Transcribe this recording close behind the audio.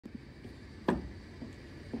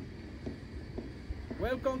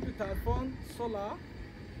Welcome to Tanfon Solar.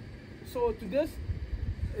 So today's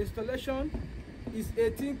installation is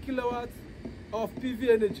 18 kilowatts of PV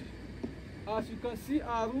energy. As you can see,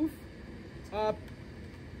 our roof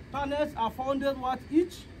panels are 400 watts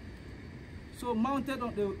each, so mounted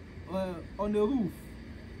on the roof.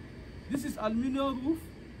 This is aluminum roof.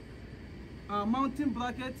 Our mounting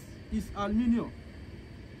bracket is aluminum.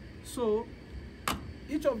 So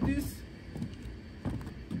each of these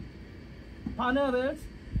panel rails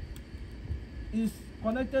is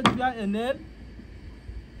connected via a nail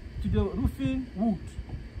to the roofing wood.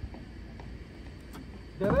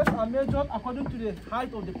 The rails are measured according to the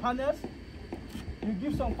height of the panels. You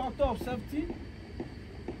give some factor of safety,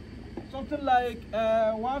 something like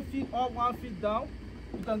 1 feet up, 1 feet down.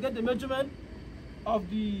 You can get the measurement of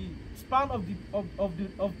the span of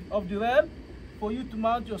the rail for you to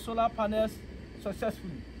mount your solar panels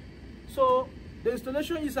successfully. So the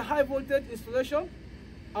installation is a high voltage installation.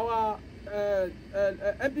 Our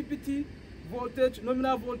MPPT voltage,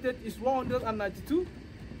 nominal voltage, is 192.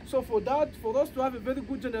 So for us to have a very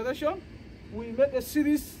good generation, we make a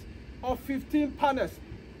series of 15 panels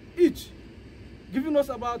each, giving us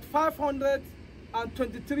about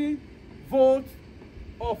 523 volts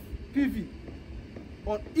of PV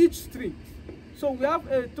on each string. So we have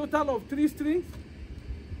a total of 3 strings,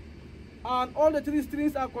 and all the 3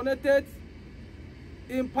 strings are connected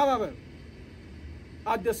in parallel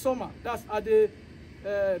at the summer, that's at the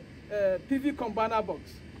PV combiner box.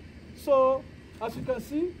 So as you can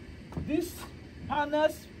see, this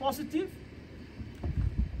panels positive,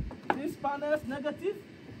 this panels negative.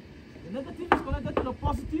 The negative is connected to the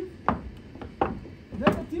positive,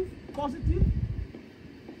 negative, positive,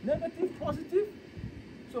 negative, positive.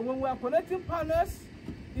 So when we are connecting panels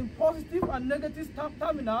in positive and negative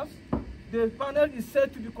terminals, the panel is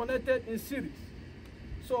said to be connected in series.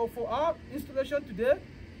 So for our installation today,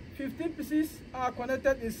 15 pieces are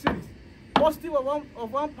connected in series. Positive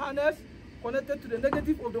of one panel connected to the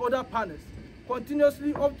negative of the other panels,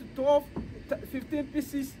 continuously up to 15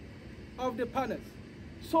 pieces of the panels.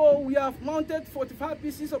 So we have mounted 45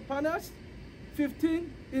 pieces of panels, 15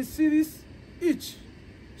 in series each.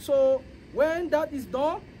 So when that is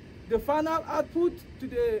done, the final output to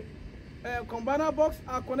the combiner box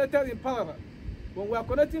are connected in parallel. When we are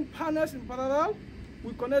connecting panels in parallel,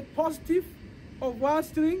 we connect positive of one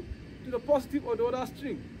string to the positive of the other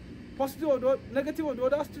string, positive of the negative of the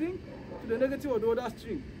other string to the negative of the other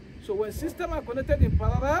string. So when systems are connected in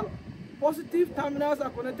parallel, positive terminals are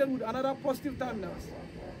connected with another positive terminals.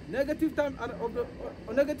 Negative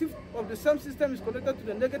of the same system is connected to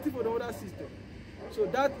the negative of the other system. So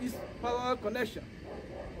that is parallel connection.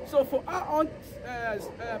 So for our own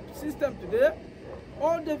system today,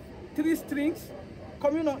 all the 3 strings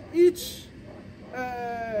coming on each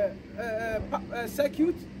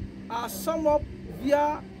circuit are summed up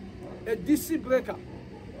via a DC breaker.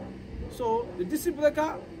 So the DC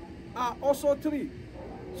breaker are also 3,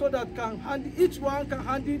 so that each one can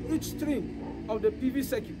handle each string of the PV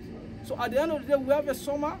circuit. So at the end of the day, we have a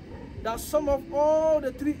summer that sum up all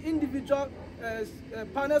the 3 individual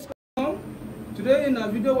panels. Today in our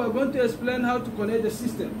video, we're going to explain how to connect the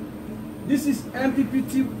system. This is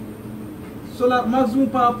MPPT solar maximum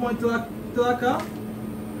power point tracker,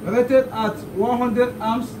 rated at 100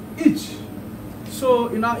 amps each. So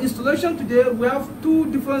in our installation today, we have 2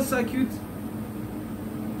 different circuits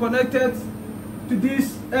connected to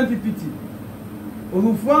this MPPT.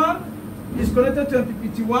 Roof 1 is connected to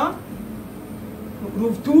MPPT 1.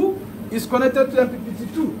 Roof 2 is connected to MPPT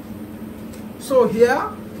 2. So here,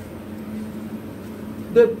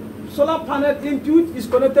 the solar panel input is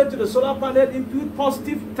connected to the solar panel input,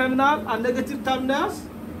 positive terminal and negative terminals.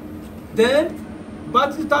 Then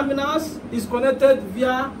battery terminals is connected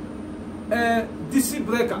via a DC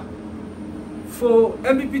breaker for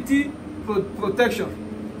MPPT protection.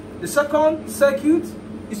 The second circuit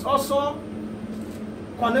is also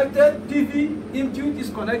connected, PV input is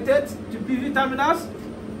connected to PV terminals,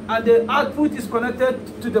 and the output is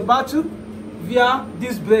connected to the battery via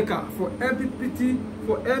this breaker for MPPT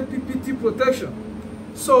protection.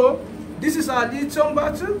 So this is our lithium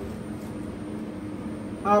battery.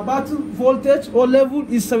 Our battery voltage or level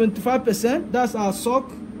is 75%. That's our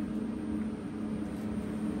sock.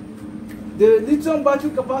 The lithium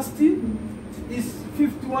battery capacity is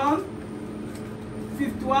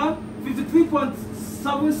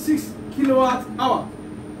 53.76 kilowatt hour.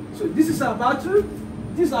 So this is our battery.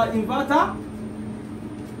 This is our inverter.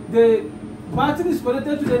 The battery is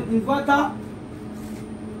connected to the inverter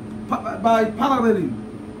by paralleling.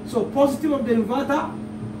 So positive of the inverter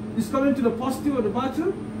is coming to the positive of the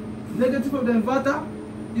battery. Negative of the inverter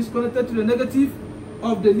is connected to the negative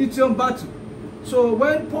of the lithium battery. So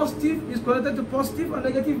when positive is connected to positive and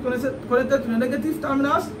negative is connected to the negative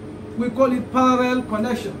terminals, we call it parallel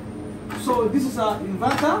connection. So this is our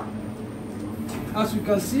inverter. As you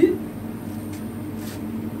can see,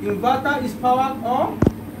 inverter is powered on.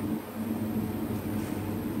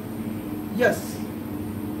 Yes.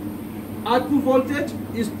 Output voltage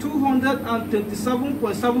is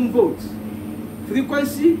 227.7 volts.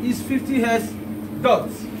 Frequency is 50 Hz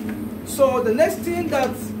dots. So the next thing that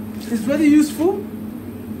is very useful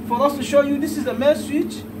for us to show you, this is the main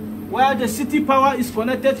switch where the city power is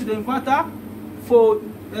connected to the inverter for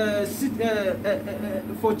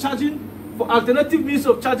charging, for alternative means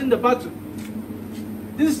of charging the battery.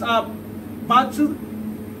 This is our battery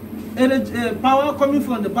energy, power coming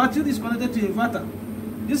from the battery is connected to the inverter.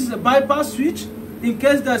 This is a bypass switch in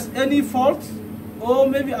case there's any fault, or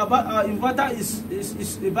maybe our inverter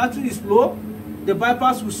the battery is low. The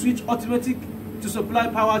bypass will switch automatic to supply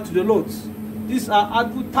power to the loads. This is our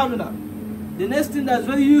output terminal. The next thing that's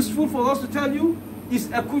very useful for us to tell you is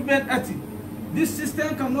equipment earthing. This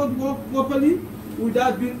system cannot work properly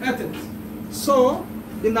without being earthed. So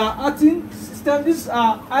in our earthing system, this is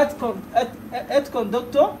our earth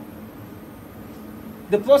conductor.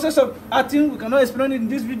 The process of earthing we cannot explain it in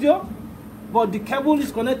this video, but the cable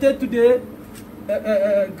is connected to the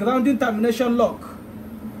grounding termination lock.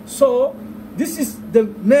 So this is the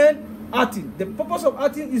main earthing. The purpose of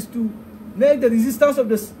earthing is to make the resistance of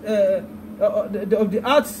the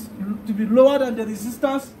earth to be lower than the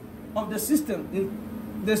resistance of the system. In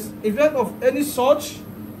the event of any surge,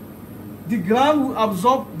 the ground will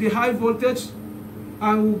absorb the high voltage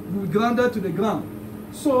and will be grounded to the ground.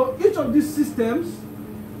 So each of these systems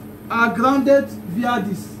are grounded via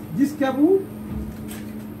this cable.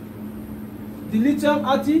 The lithium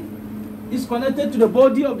earthing is connected to the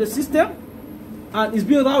body of the system and is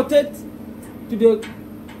being routed to the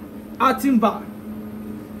earthing bar.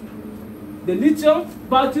 The lithium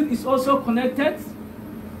battery is also connected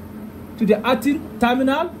to the earthing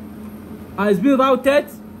terminal and is being routed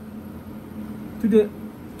to the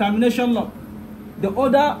termination lock. The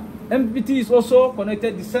other MPPT is also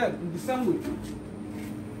connected in the same way.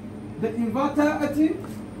 The inverter earthing,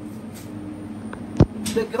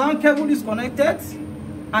 the ground cable is connected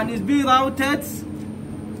and is being routed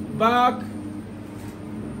back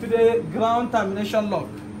to the ground termination lock.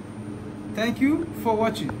 Thank you for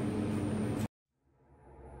watching.